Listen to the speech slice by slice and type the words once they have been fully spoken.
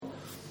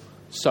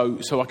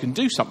So I can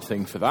do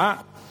something for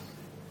that.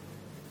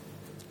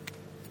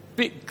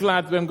 Bit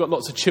glad we haven't got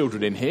lots of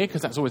children in here,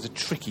 because that's always a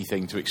tricky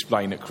thing to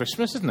explain at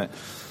Christmas, isn't it?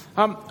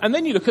 And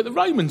then you look at the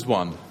Romans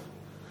one.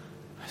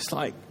 It's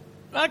like,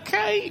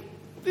 okay,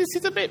 this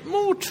is a bit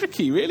more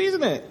tricky, really,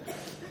 isn't it?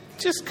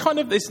 Just kind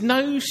of, there's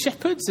no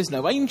shepherds, there's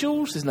no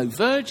angels, there's no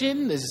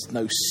virgin, there's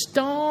no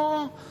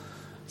star.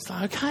 It's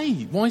like, okay,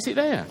 why is it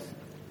there?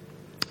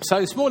 So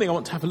this morning I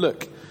want to have a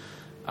look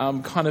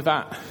kind of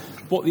at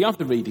what the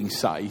other readings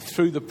say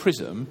through the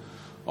prism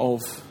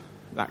of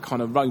that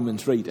kind of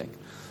Romans reading.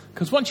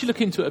 Because once you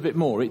look into it a bit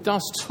more, it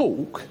does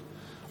talk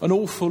an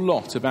awful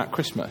lot about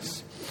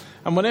Christmas.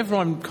 And whenever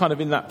I'm kind of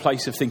in that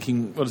place of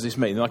thinking, what does this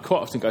mean? And I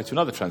quite often go to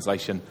another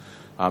translation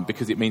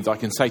because it means I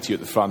can say to you at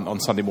the front on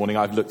Sunday morning,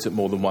 I've looked at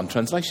more than one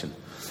translation.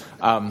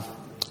 And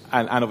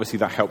obviously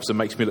that helps and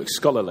makes me look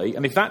scholarly.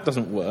 And if that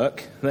doesn't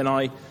work, then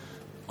I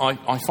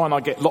find I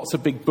get lots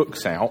of big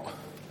books out.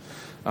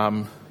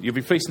 You'll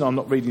be pleased to know I'm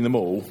not reading them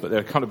all, but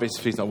there are kind of bits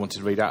of things I wanted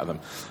to read out of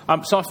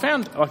them. So I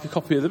found like a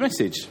copy of the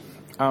Message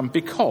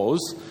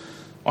because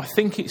I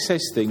think it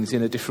says things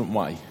in a different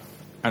way.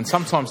 And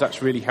sometimes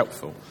that's really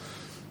helpful.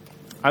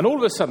 And all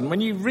of a sudden,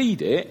 when you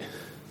read it,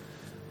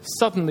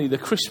 suddenly the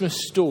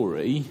Christmas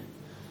story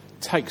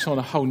takes on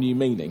a whole new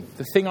meaning.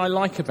 The thing I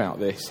like about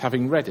this,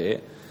 having read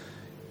it,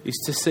 is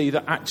to see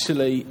that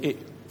actually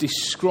it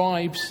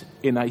describes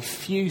in a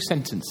few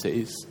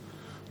sentences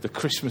the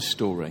Christmas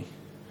story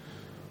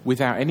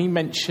without any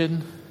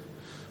mention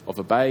of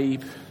a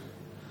babe,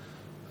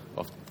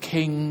 of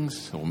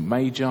kings or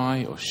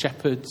magi or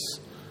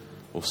shepherds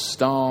or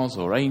stars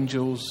or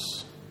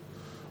angels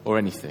or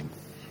anything.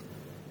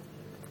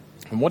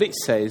 And what it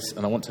says,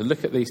 and I want to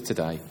look at these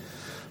today,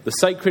 the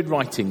sacred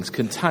writings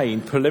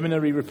contain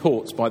preliminary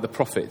reports by the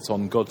prophets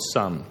on God's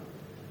Son.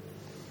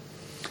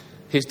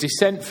 His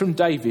descent from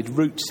David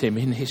roots him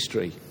in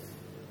history.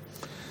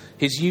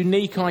 His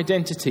unique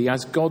identity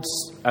as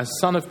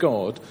Son of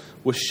God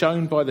was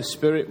shown by the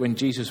Spirit when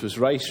Jesus was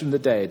raised from the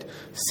dead,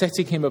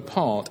 setting him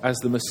apart as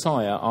the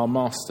Messiah, our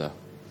Master.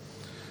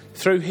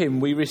 Through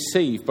him we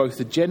receive both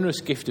the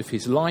generous gift of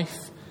his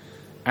life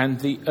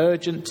and the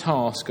urgent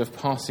task of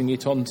passing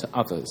it on to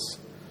others,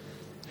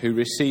 who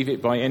receive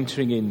it by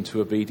entering into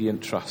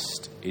obedient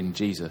trust in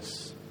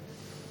Jesus.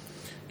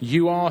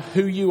 You are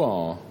who you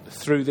are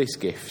through this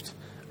gift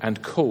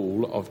and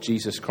call of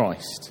Jesus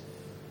Christ.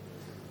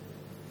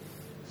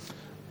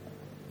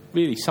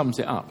 Really sums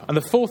it up. And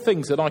the four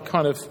things that I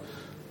kind of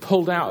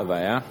pulled out of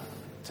there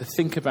to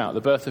think about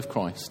the birth of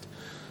Christ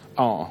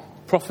are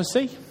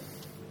prophecy,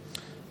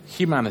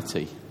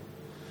 humanity,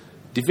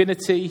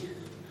 divinity,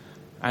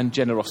 and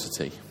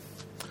generosity.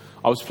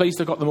 I was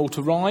pleased I got them all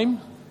to rhyme.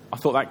 I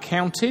thought that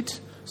counted,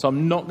 so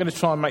I'm not going to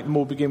try and make them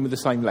all begin with the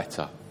same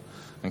letter.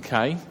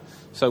 Okay?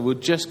 So we'll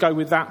just go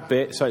with that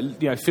bit. So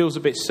it feels a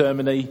bit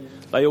sermony.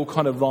 They all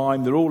kind of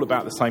rhyme. They're all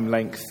about the same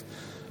length.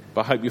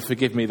 But I hope you'll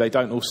forgive me, they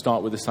don't all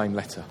start with the same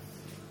letter.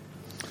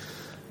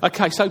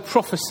 Okay, so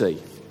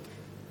prophecy.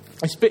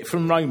 This bit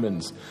from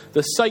Romans.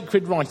 The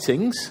sacred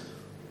writings,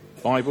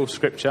 Bible,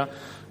 Scripture,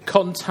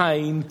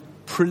 contain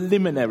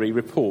preliminary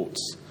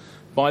reports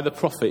by the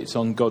prophets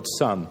on God's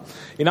Son.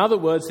 In other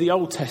words, the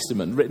Old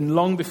Testament, written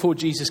long before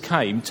Jesus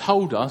came,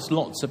 told us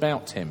lots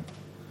about him.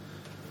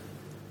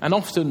 And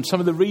often,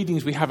 some of the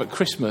readings we have at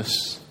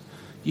Christmas,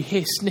 you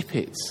hear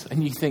snippets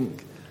and you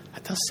think,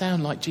 that does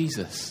sound like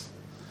Jesus.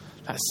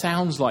 That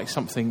sounds like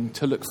something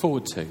to look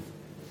forward to.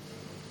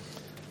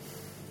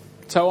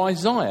 So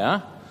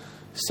Isaiah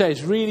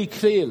says really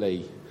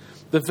clearly,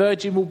 the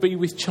virgin will be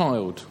with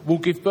child, will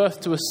give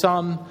birth to a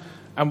son,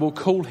 and will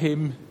call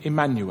him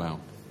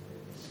Emmanuel.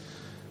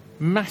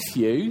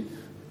 Matthew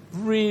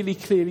really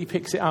clearly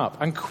picks it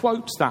up and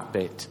quotes that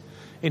bit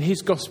in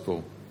his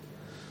gospel.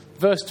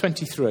 Verse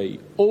 23,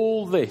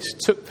 all this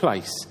took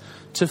place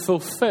to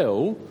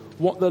fulfill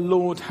what the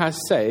Lord has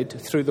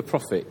said through the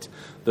prophet.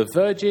 The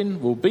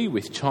virgin will be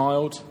with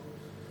child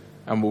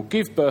and will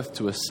give birth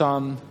to a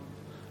son,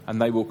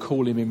 and they will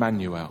call him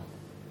Emmanuel.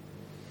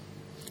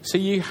 So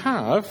you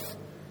have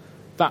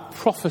that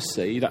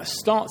prophecy that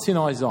starts in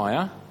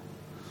Isaiah,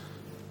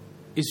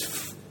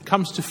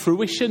 comes to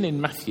fruition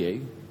in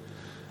Matthew,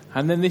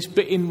 and then this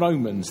bit in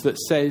Romans that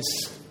says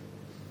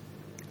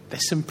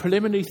there's some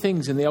preliminary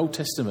things in the Old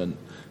Testament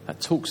that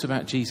talks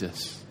about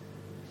Jesus.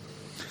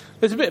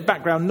 There's a bit of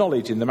background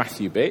knowledge in the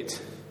Matthew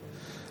bit,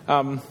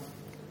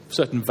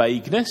 certain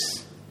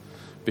vagueness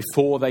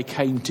before they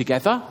came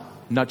together,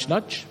 nudge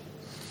nudge,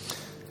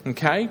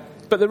 okay,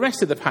 but the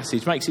rest of the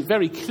passage makes it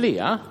very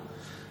clear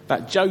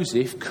that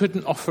Joseph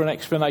couldn't offer an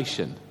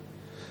explanation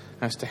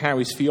as to how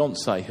his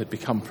fiancée had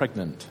become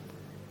pregnant.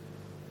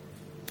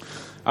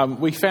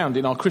 We found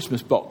in our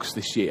Christmas box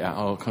this year,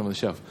 kind of on the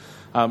shelf,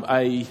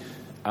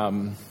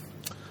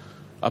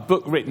 a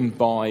book written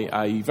by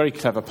a very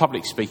clever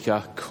public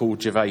speaker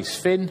called Gervais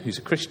Finn, who's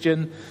a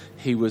Christian.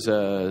 He was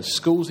a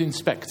schools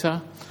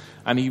inspector,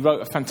 and he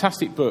wrote a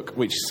fantastic book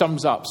which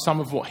sums up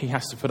some of what he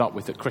has to put up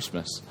with at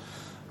Christmas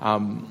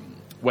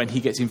when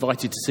he gets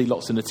invited to see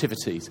lots of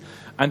nativities.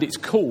 And it's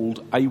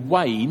called A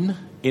Wain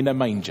in a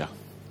Manger.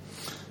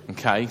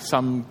 Okay,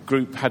 some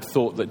group had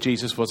thought that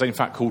Jesus was in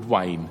fact called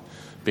Wayne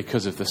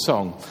because of the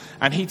song.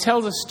 And he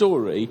tells a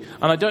story,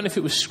 and I don't know if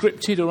it was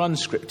scripted or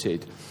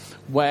unscripted,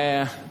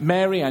 where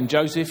Mary and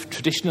Joseph,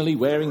 traditionally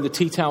wearing the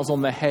tea towels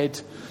on their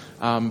head,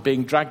 Mary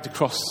being dragged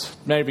across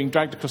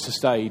the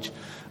stage,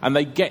 and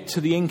they get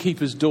to the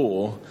innkeeper's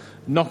door,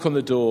 knock on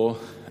the door,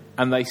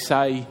 and they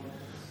say,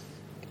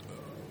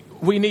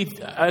 we need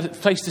a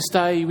place to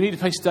stay,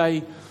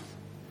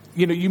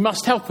 you know, you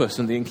must help us.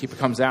 And the innkeeper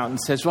comes out and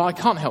says, well, I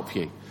can't help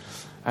you.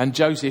 And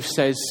Joseph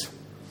says,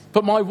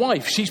 but my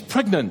wife, she's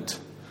pregnant.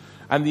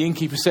 And the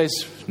innkeeper says,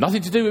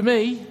 nothing to do with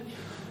me.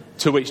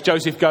 To which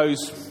Joseph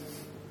goes,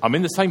 I'm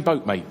in the same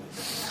boat, mate.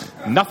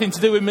 Nothing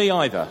to do with me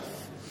either.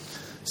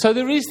 So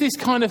there is this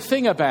kind of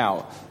thing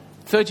about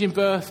virgin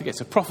birth. It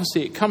gets a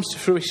prophecy. It comes to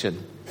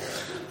fruition.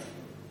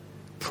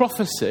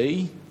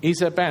 Prophecy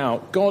is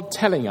about God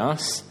telling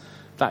us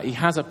that he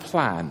has a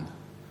plan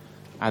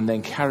and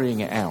then carrying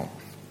it out.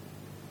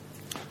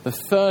 The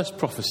first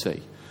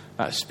prophecy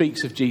that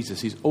speaks of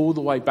Jesus is all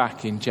the way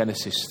back in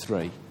Genesis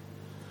 3.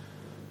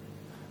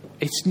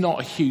 It's not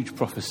a huge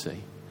prophecy.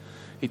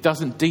 It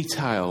doesn't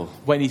detail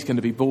when he's going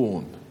to be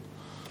born.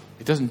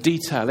 It doesn't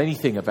detail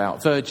anything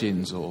about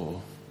virgins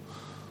or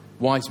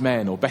wise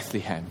men or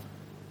Bethlehem.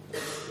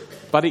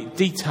 But it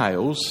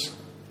details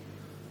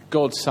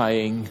God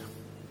saying,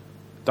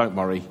 don't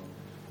worry,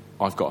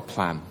 I've got a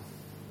plan.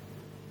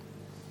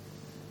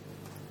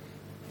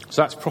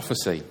 So that's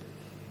prophecy.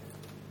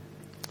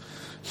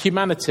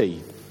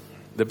 Humanity,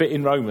 the bit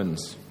in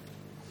Romans.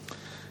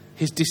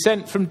 His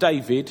descent from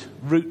David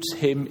roots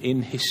him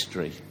in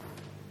history.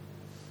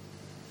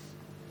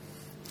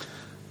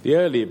 The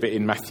earlier bit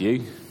in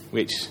Matthew,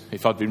 which,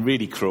 if I'd been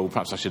really cruel,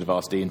 perhaps I should have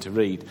asked Ian to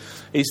read,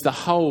 is the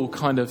whole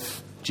kind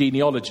of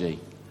genealogy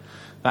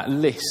that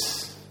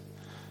lists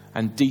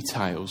and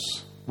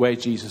details where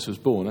Jesus was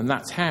born. And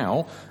that's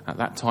how, at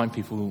that time,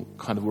 people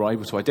kind of were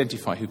able to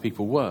identify who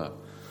people were.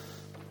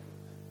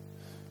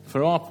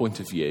 From our point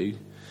of view,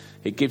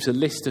 it gives a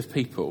list of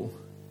people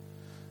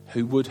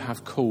who would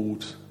have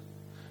called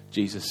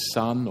Jesus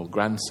son or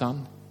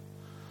grandson.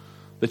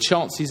 The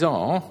chances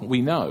are,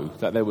 we know,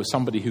 that there was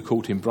somebody who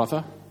called him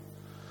brother,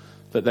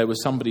 that there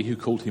was somebody who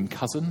called him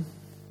cousin.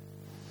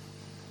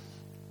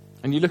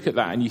 And you look at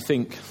that and you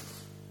think,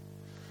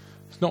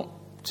 it's not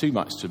too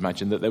much to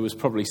imagine that there was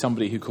probably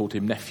somebody who called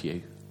him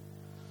nephew,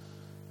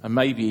 and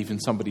maybe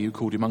even somebody who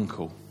called him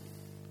uncle.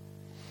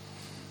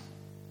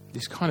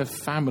 This kind of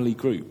family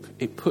group,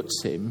 it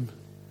puts him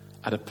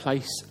at a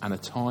place and a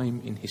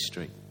time in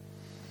history.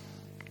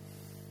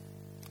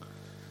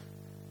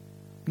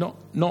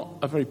 Not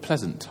a very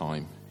pleasant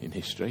time in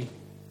history.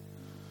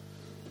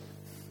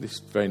 This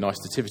very nice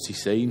nativity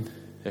scene,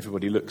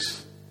 everybody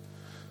looks,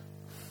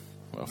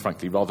 well,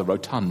 frankly, rather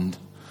rotund,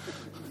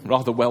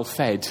 rather well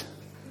fed,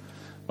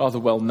 rather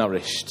well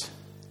nourished.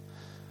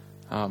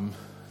 The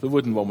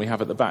wooden one we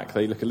have at the back,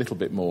 they look a little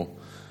bit more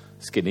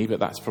skinny, but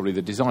that's probably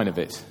the design of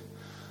it.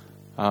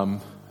 And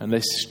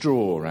there's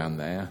straw around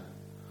there,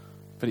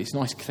 but it's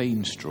nice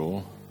clean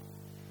straw.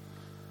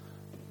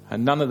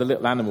 And none of the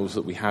little animals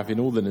that we have in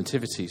all the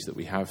nativities that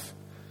we have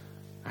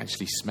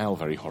actually smell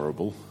very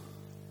horrible.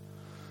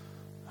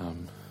 A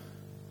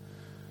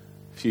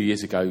few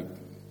years ago,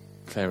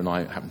 Claire and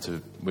I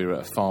we were at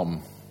a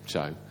farm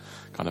show,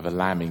 kind of a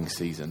lambing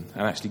season,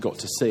 and actually got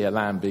to see a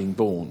lamb being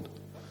born.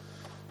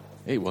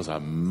 It was a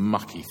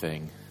mucky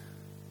thing.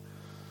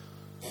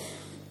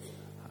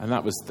 And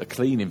that was a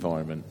clean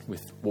environment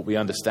with what we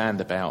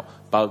understand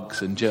about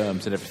bugs and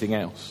germs and everything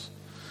else.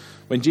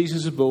 When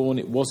Jesus was born,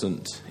 it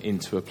wasn't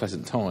into a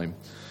pleasant time.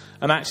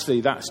 And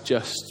actually, that's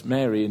just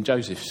Mary and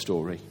Joseph's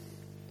story.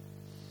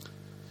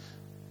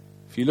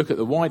 If you look at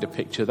the wider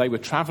picture, they were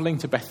travelling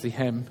to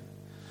Bethlehem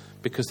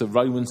because the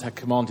Romans had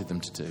commanded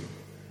them to do.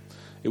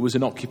 It was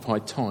an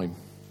occupied time.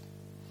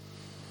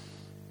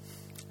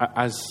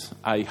 As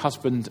a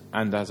husband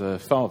and as a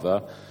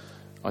father,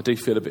 I do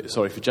feel a bit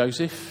sorry for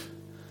Joseph.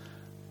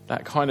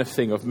 That kind of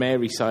thing of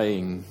Mary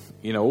saying,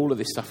 you know, all of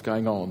this stuff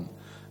going on,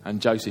 and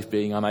Joseph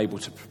being unable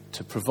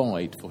to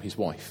provide for his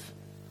wife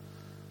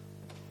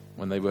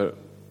when they were,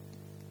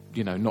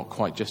 you know, not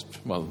quite just,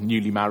 well,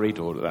 newly married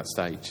or at that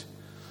stage.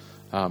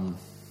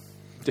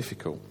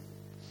 Difficult.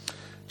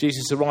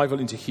 Jesus' arrival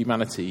into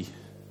humanity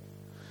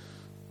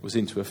was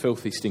into a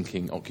filthy,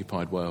 stinking,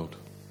 occupied world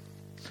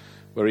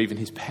where even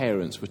his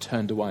parents were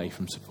turned away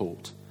from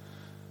support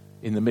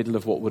in the middle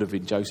of what would have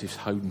been Joseph's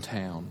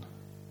hometown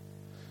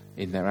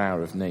in their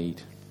hour of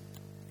need.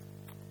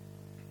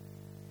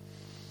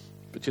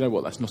 But you know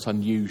what? That's not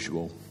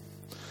unusual.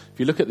 If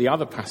you look at the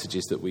other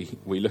passages that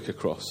we look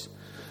across,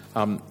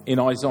 in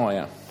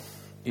Isaiah,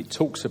 it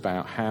talks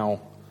about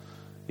how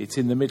it's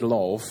in the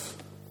middle of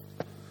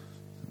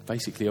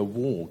basically a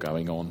war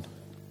going on.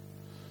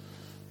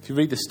 If you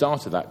read the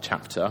start of that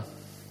chapter,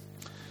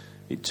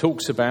 it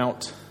talks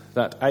about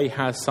that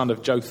Ahaz, son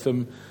of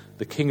Jotham,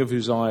 the king of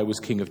Uzziah, was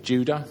king of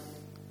Judah.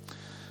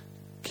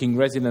 King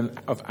Rezin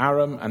of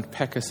Aram and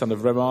Pekah, son of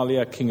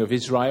Remaliah, king of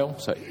Israel.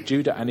 So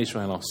Judah and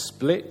Israel are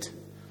split.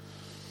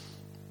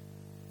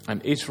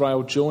 And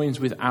Israel joins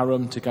with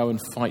Aram to go and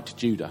fight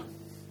Judah.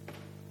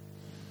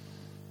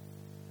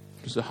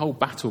 There's a whole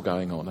battle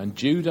going on. And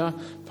Judah,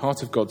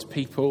 part of God's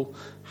people,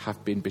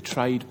 have been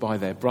betrayed by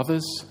their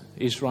brothers,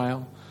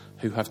 Israel,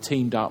 who have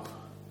teamed up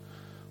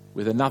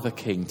with another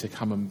king to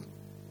come and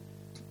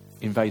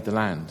invade the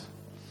land.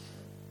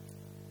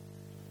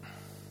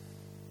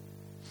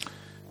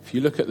 If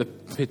you look at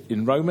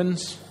in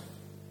Romans,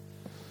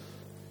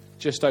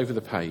 just over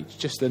the page,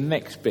 just the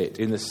next bit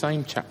in the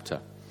same chapter,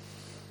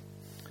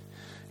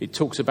 it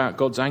talks about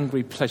God's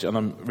angry pleasure, and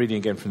I'm reading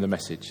again from the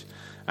Message.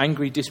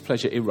 Angry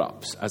displeasure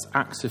erupts as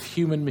acts of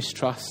human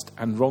mistrust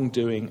and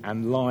wrongdoing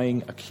and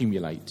lying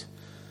accumulate,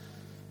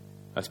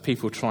 as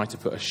people try to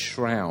put a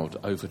shroud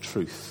over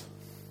truth.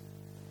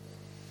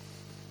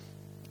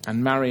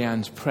 And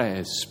Marianne's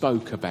prayers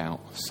spoke about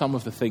some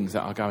of the things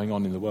that are going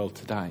on in the world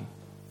today,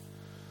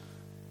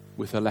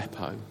 with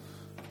Aleppo,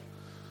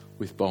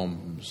 with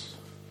bombs,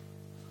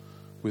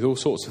 with all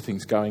sorts of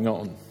things going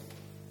on.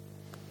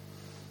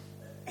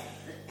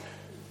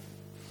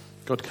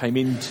 God came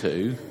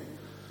into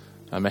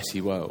a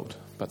messy world,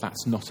 but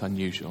that's not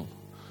unusual.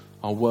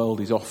 Our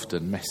world is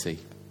often messy.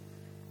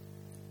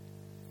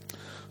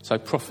 So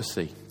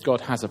prophecy,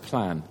 God has a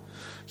plan.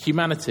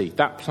 Humanity,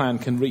 that plan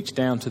can reach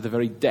down to the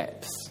very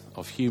depths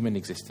of human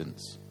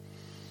existence.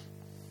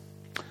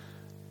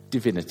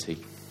 Divinity.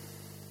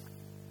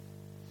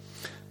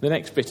 The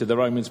next bit of the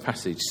Romans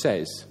passage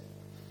says,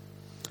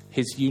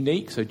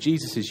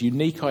 Jesus'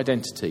 unique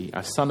identity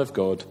as Son of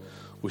God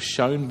was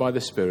shown by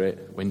the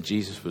Spirit when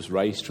Jesus was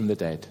raised from the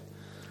dead,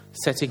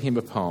 setting him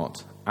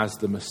apart as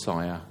the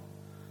Messiah,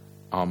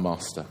 our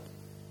Master.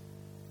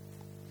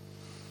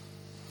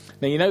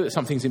 Now, you know that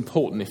something's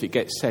important if it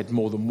gets said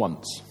more than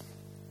once.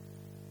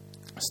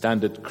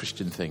 Standard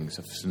Christian things.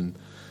 If some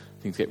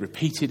things get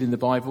repeated in the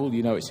Bible,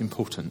 you know it's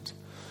important.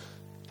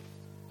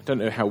 I don't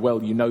know how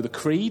well you know the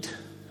Creed.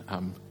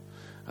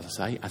 As I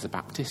say, as a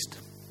Baptist,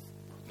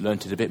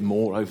 learnt it a bit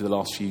more over the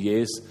last few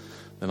years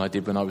than I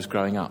did when I was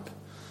growing up.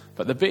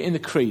 But the bit in the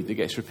Creed that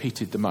gets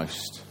repeated the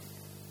most,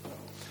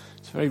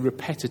 it's a very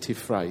repetitive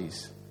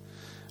phrase.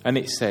 And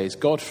it says,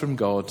 God from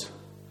God,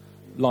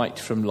 light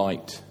from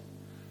light,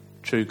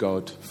 true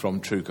God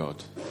from true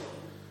God.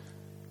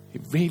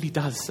 It really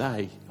does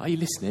say, are you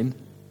listening?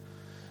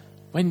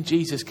 When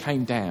Jesus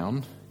came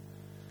down,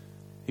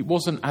 it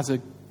wasn't as a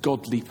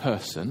godly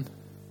person.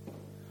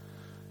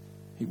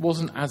 It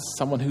wasn't as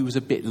someone who was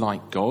a bit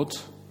like God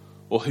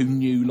or who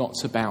knew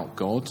lots about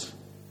God.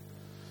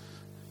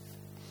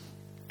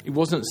 It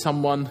wasn't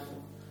someone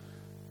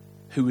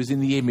who was in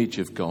the image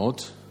of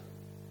God.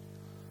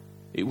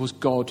 It was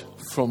God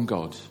from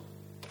God.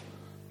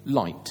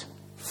 Light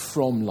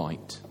from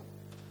light.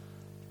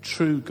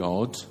 True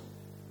God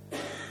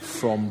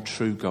from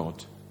true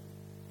God.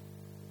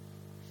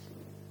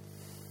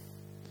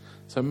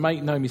 So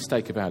make no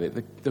mistake about it.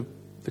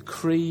 The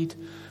Creed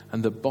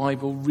and the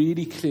Bible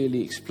really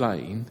clearly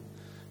explain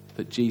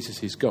that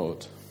Jesus is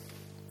God.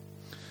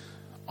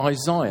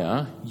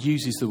 Isaiah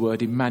uses the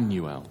word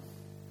Emmanuel.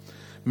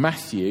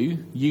 Matthew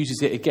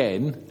uses it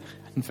again,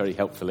 and very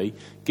helpfully,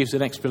 gives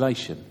an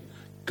explanation.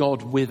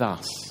 God with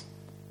us.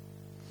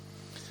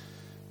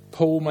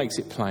 Paul makes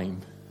it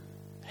plain.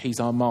 He's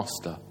our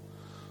Master,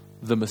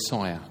 the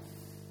Messiah.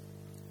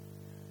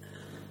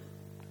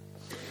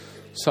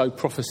 So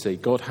prophecy,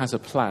 God has a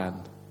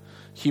plan.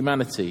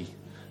 Humanity,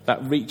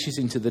 that reaches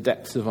into the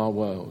depths of our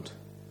world.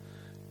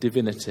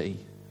 Divinity,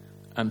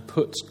 and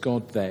puts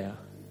God there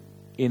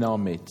in our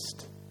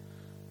midst.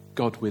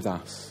 God with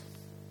us.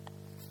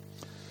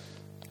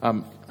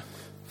 Found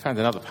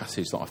another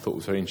passage that I thought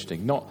was very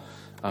interesting. Not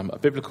a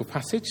biblical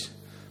passage,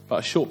 but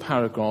a short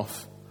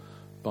paragraph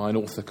by an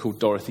author called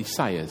Dorothy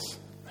Sayers,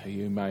 who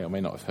you may or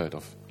may not have heard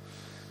of.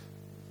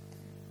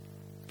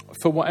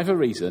 For whatever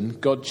reason,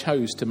 God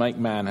chose to make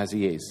man as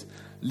he is,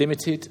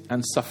 limited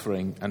and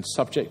suffering and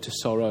subject to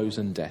sorrows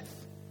and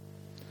death.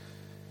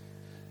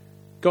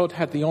 God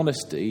had the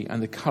honesty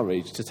and the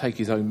courage to take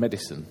his own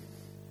medicine.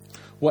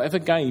 Whatever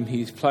game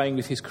he is playing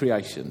with his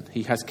creation,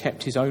 he has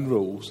kept his own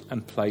rules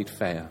and played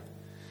fair.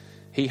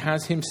 He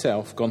has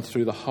himself gone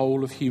through the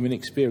whole of human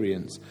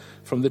experience,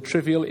 from the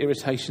trivial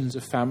irritations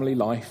of family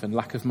life and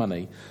lack of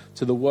money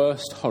to the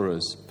worst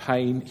horrors,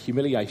 pain,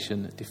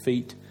 humiliation,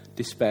 defeat,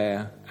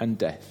 despair and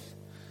death.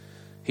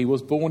 He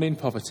was born in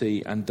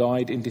poverty and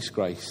died in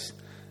disgrace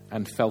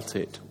and felt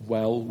it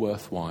well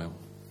worthwhile.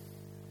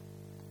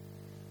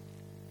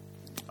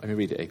 Let me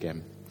read it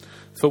again.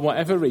 For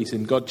whatever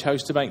reason, God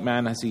chose to make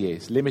man as he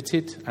is,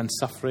 limited and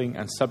suffering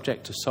and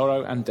subject to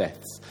sorrow and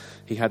deaths.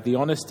 He had the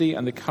honesty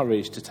and the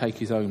courage to take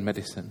his own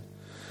medicine.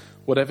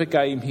 Whatever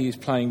game he is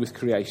playing with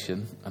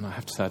creation, and I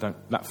have to say,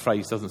 that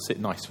phrase doesn't sit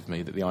nice with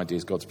me, that the idea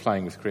is God's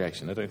playing with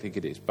creation. I don't think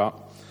it is, but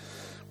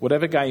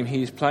whatever game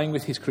he is playing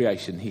with his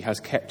creation, he has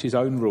kept his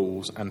own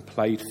rules and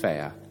played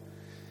fair.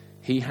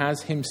 He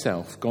has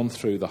himself gone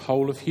through the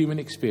whole of human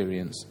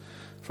experience,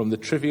 from the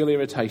trivial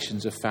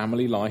irritations of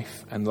family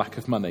life and lack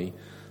of money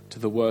to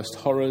the worst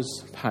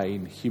horrors,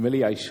 pain,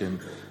 humiliation,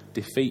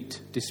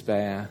 defeat,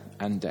 despair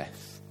and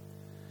death.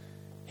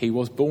 He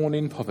was born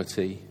in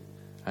poverty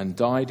and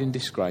died in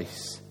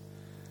disgrace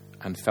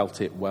and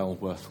felt it well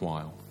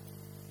worthwhile.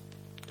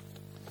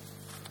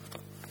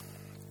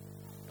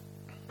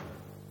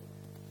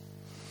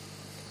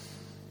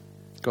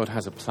 God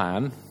has a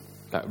plan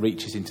that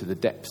reaches into the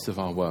depths of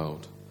our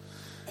world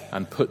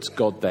and puts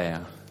God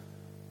there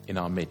in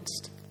our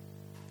midst.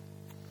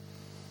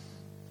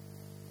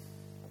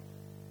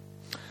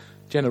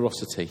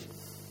 Generosity.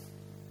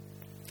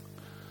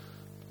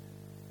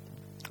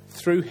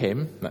 Through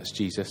him, that's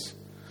Jesus,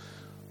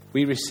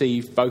 we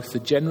receive both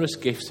the generous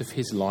gifts of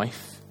his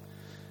life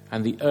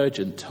and the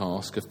urgent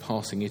task of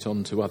passing it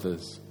on to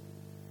others.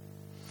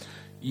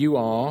 You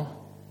are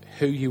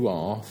who you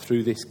are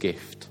through this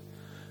gift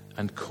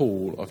and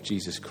call of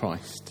Jesus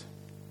Christ.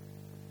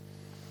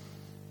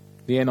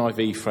 The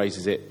NIV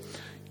phrases it,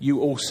 you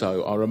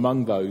also are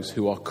among those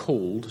who are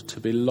called to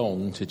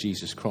belong to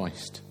Jesus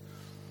Christ.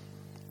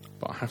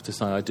 But I have to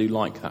say, I do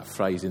like that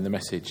phrase in the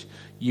Message.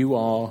 You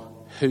are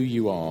who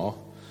you are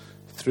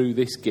through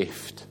this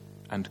gift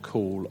and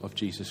call of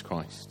Jesus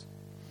Christ.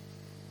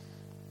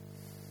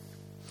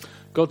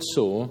 God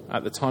saw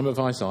at the time of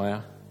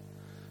Isaiah,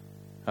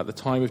 at the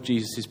time of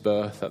Jesus'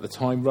 birth, at the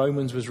time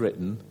Romans was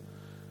written,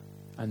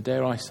 and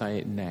dare I say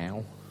it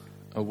now,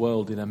 a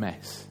world in a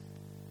mess.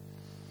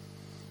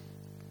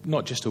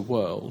 Not just a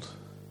world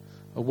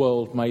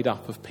made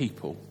up of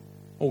people,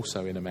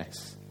 also in a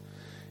mess.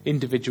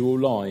 Individual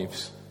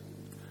lives.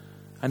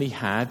 And he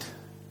had,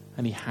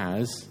 and he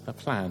has, a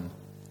plan.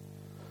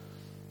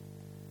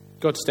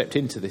 God stepped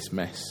into this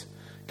mess,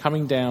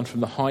 coming down from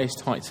the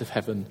highest heights of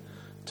heaven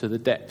to the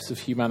depths of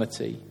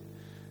humanity,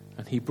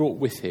 and he brought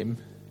with him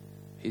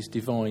his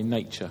divine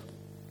nature.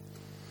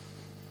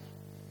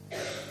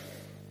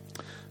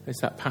 There's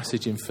that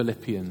passage in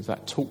Philippians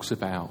that talks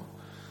about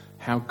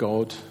how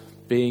God,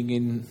 being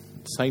in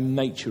the same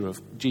nature of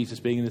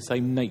Jesus, being in the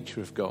same nature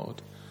of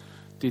God,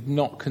 did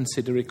not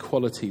consider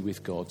equality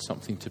with God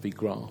something to be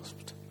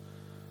grasped,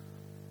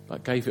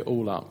 but gave it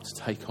all up to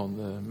take on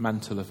the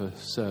mantle of a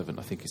servant,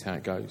 I think is how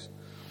it goes.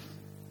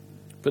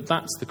 But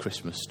that's the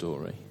Christmas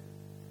story.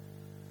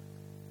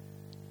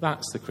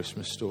 That's the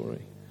Christmas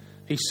story.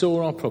 He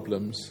saw our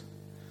problems.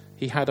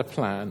 He had a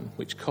plan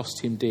which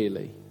cost him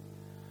dearly,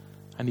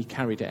 and he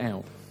carried it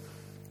out.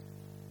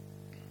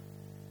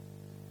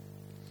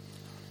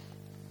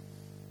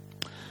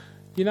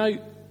 You know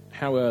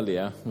how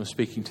earlier, when I was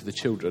speaking to the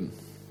children,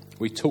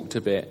 we talked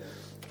a bit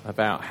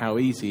about how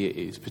easy it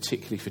is,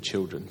 particularly for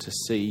children, to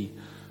see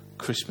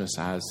Christmas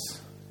as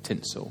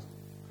tinsel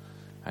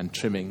and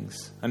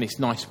trimmings. And it's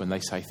nice when they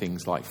say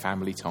things like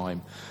family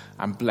time,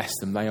 and bless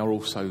them, they are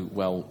also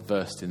well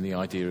versed in the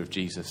idea of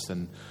Jesus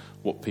and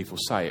what people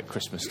say at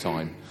Christmas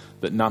time,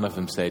 that none of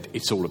them said,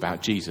 it's all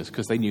about Jesus,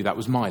 because they knew that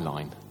was my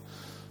line.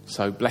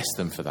 So bless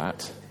them for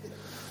that.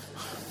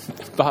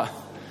 But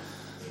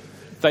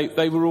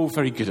they were all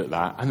very good at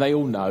that, and they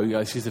all know,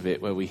 this is a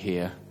bit where we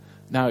hear,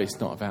 no, it's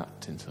not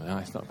about tinsel, no,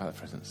 it's not about the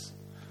presents.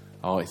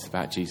 Oh, it's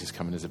about Jesus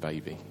coming as a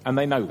baby. And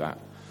they know that.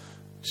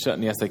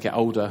 Certainly as they get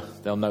older,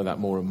 they'll know that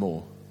more and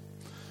more.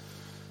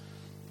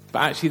 But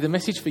actually the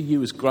message for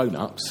you as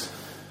grown-ups,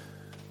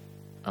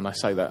 and I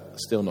say that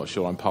still not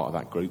sure I'm part of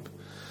that group,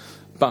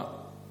 but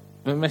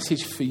the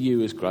message for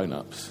you as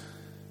grown-ups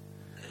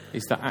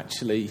is that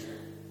actually,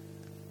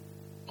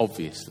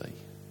 obviously,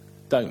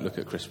 don't look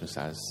at Christmas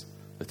as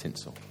the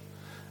tinsel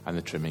and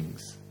the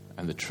trimmings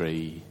and the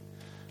tree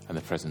and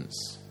the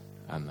presents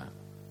and that.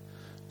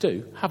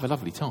 Do have a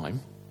lovely time,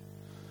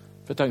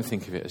 but don't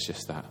think of it as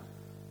just that.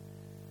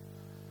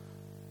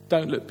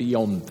 Don't look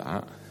beyond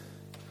that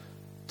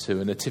to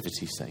a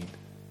nativity scene,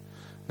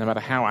 no matter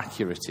how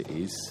accurate it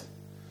is,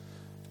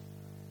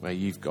 where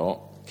you've got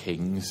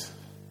kings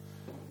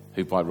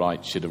who by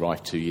right should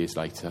arrive 2 years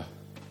later,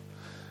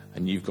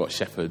 and you've got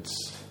shepherds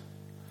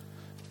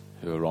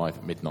who arrive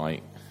at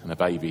midnight, and a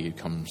baby who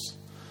comes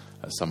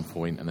at some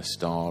point, and a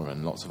star,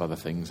 and lots of other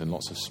things, and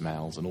lots of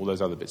smells, and all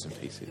those other bits and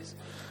pieces.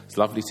 It's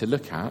lovely to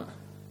look at,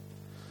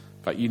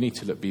 but you need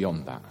to look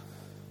beyond that.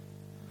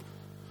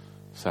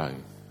 So,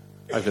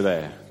 over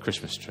there,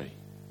 Christmas tree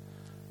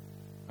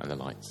and the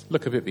lights.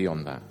 Look a bit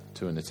beyond that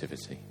to a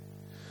nativity.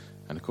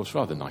 And of course,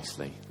 rather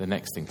nicely, the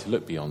next thing to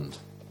look beyond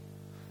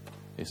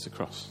is the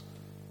cross.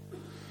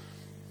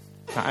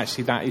 But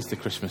actually, that is the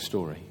Christmas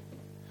story.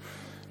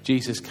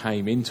 Jesus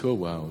came into a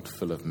world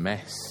full of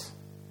mess.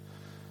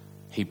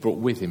 He brought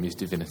with him his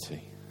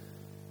divinity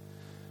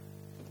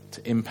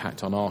to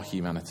impact on our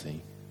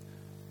humanity,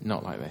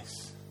 not like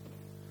this,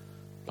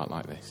 but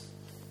like this.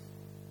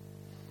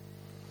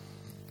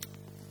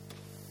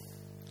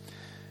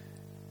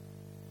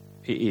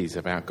 It is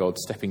about God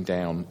stepping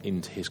down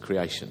into his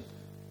creation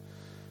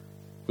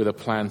with a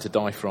plan to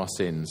die for our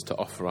sins, to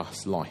offer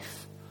us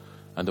life,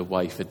 and a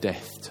way for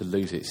death to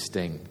lose its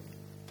sting.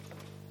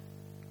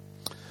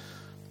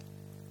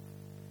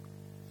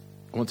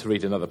 I want to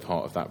read another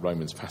part of that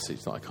Romans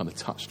passage that I kind of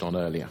touched on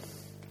earlier.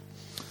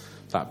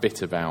 That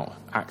bit about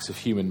acts of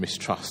human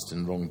mistrust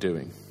and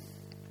wrongdoing.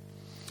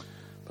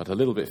 But a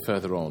little bit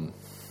further on,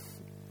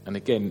 and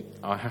again,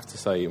 I have to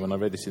say, when I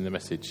read this in the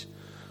Message,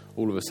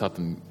 all of a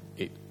sudden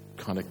it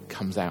kind of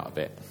comes out a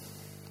bit.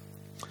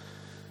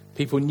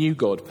 People knew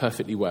God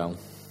perfectly well,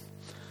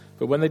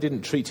 but when they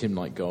didn't treat him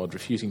like God,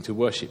 refusing to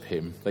worship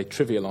him, they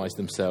trivialised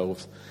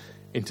themselves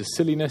into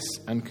silliness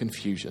and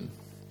confusion,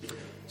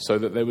 so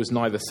that there was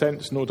neither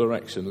sense nor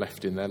direction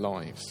left in their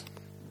lives.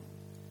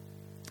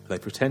 They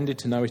pretended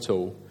to know it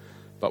all,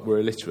 but were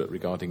illiterate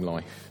regarding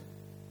life.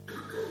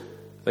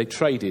 They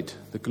traded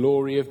the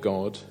glory of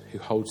God, who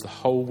holds the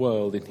whole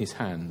world in his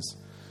hands,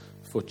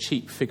 for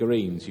cheap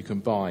figurines you can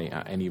buy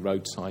at any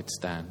roadside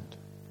stand.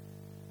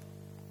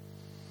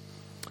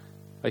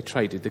 They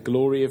traded the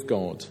glory of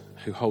God,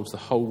 who holds the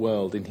whole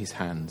world in his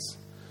hands,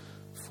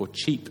 for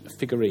cheap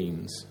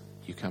figurines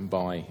you can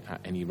buy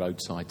at any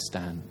roadside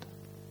stand.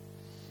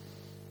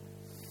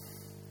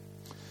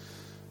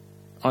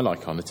 I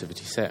like our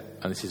nativity set,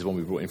 and this is the one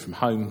we brought in from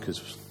home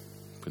because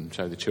we couldn't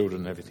show the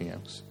children and everything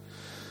else.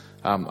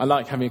 I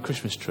like having a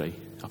Christmas tree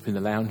up in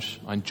the lounge.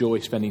 I enjoy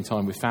spending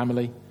time with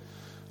family.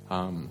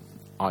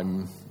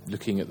 I'm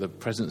looking at the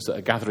presents that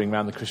are gathering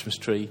around the Christmas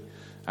tree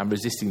and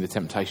resisting the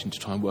temptation to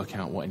try and work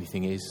out what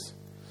anything is.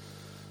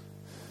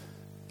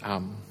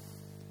 And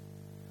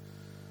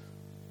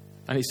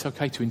it's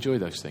okay to enjoy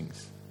those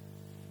things.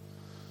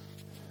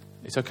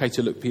 It's okay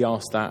to look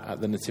past that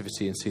at the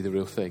nativity and see the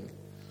real thing.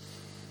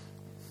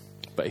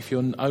 But if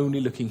you're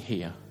only looking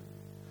here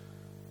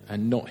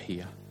and not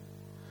here,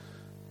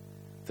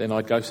 then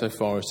I'd go so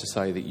far as to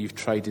say that you've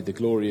traded the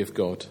glory of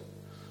God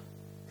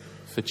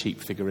for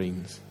cheap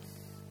figurines.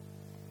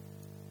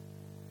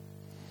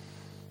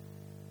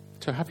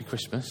 So happy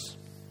Christmas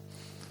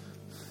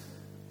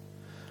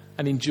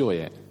and enjoy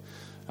it.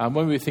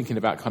 When we were thinking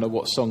about kind of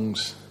what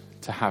songs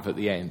to have at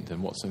the end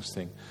and what songs to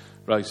sing,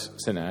 Rose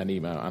sent out an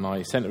email and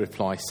I sent a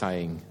reply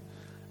saying,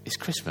 it's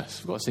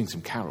Christmas, we've got to sing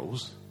some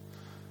carols,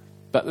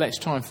 but let's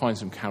try and find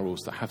some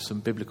carols that have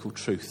some biblical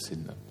truths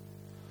in them,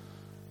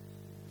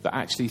 that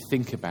actually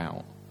think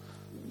about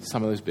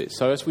some of those bits.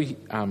 So as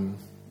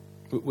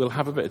we'll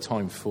have a bit of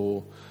time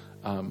for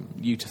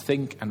you to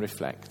think and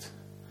reflect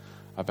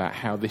about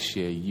how this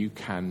year you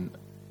can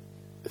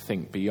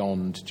think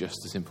beyond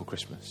just a simple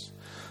Christmas.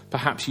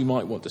 Perhaps you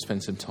might want to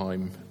spend some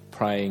time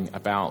praying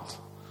about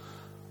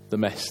the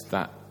mess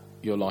that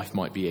your life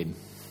might be in,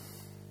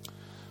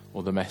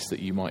 or the mess that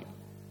you might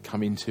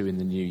come into in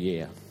the new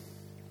year.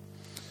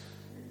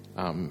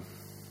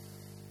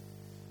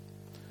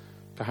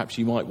 Perhaps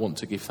you might want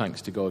to give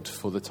thanks to God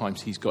for the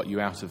times he's got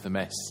you out of the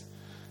mess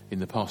in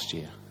the past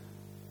year.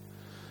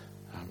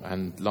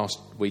 And last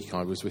week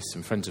I was with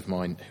some friends of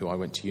mine who I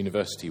went to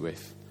university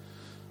with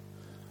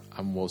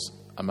and was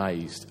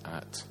amazed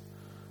at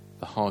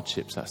the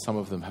hardships that some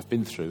of them have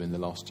been through in the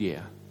last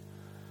year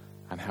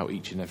and how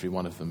each and every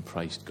one of them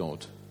praised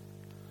God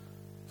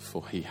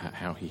for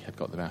how he had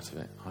got them out of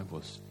it. I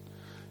was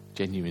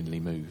genuinely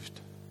moved.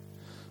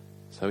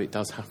 So it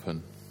does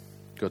happen.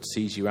 God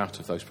sees you out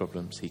of those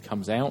problems. He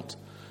comes out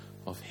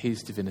of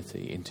his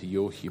divinity into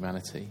your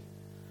humanity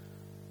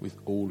with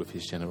all of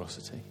his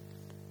generosity.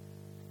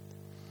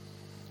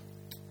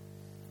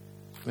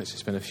 Let's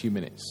just spend a few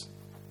minutes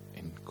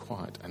in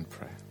quiet and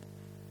prayer.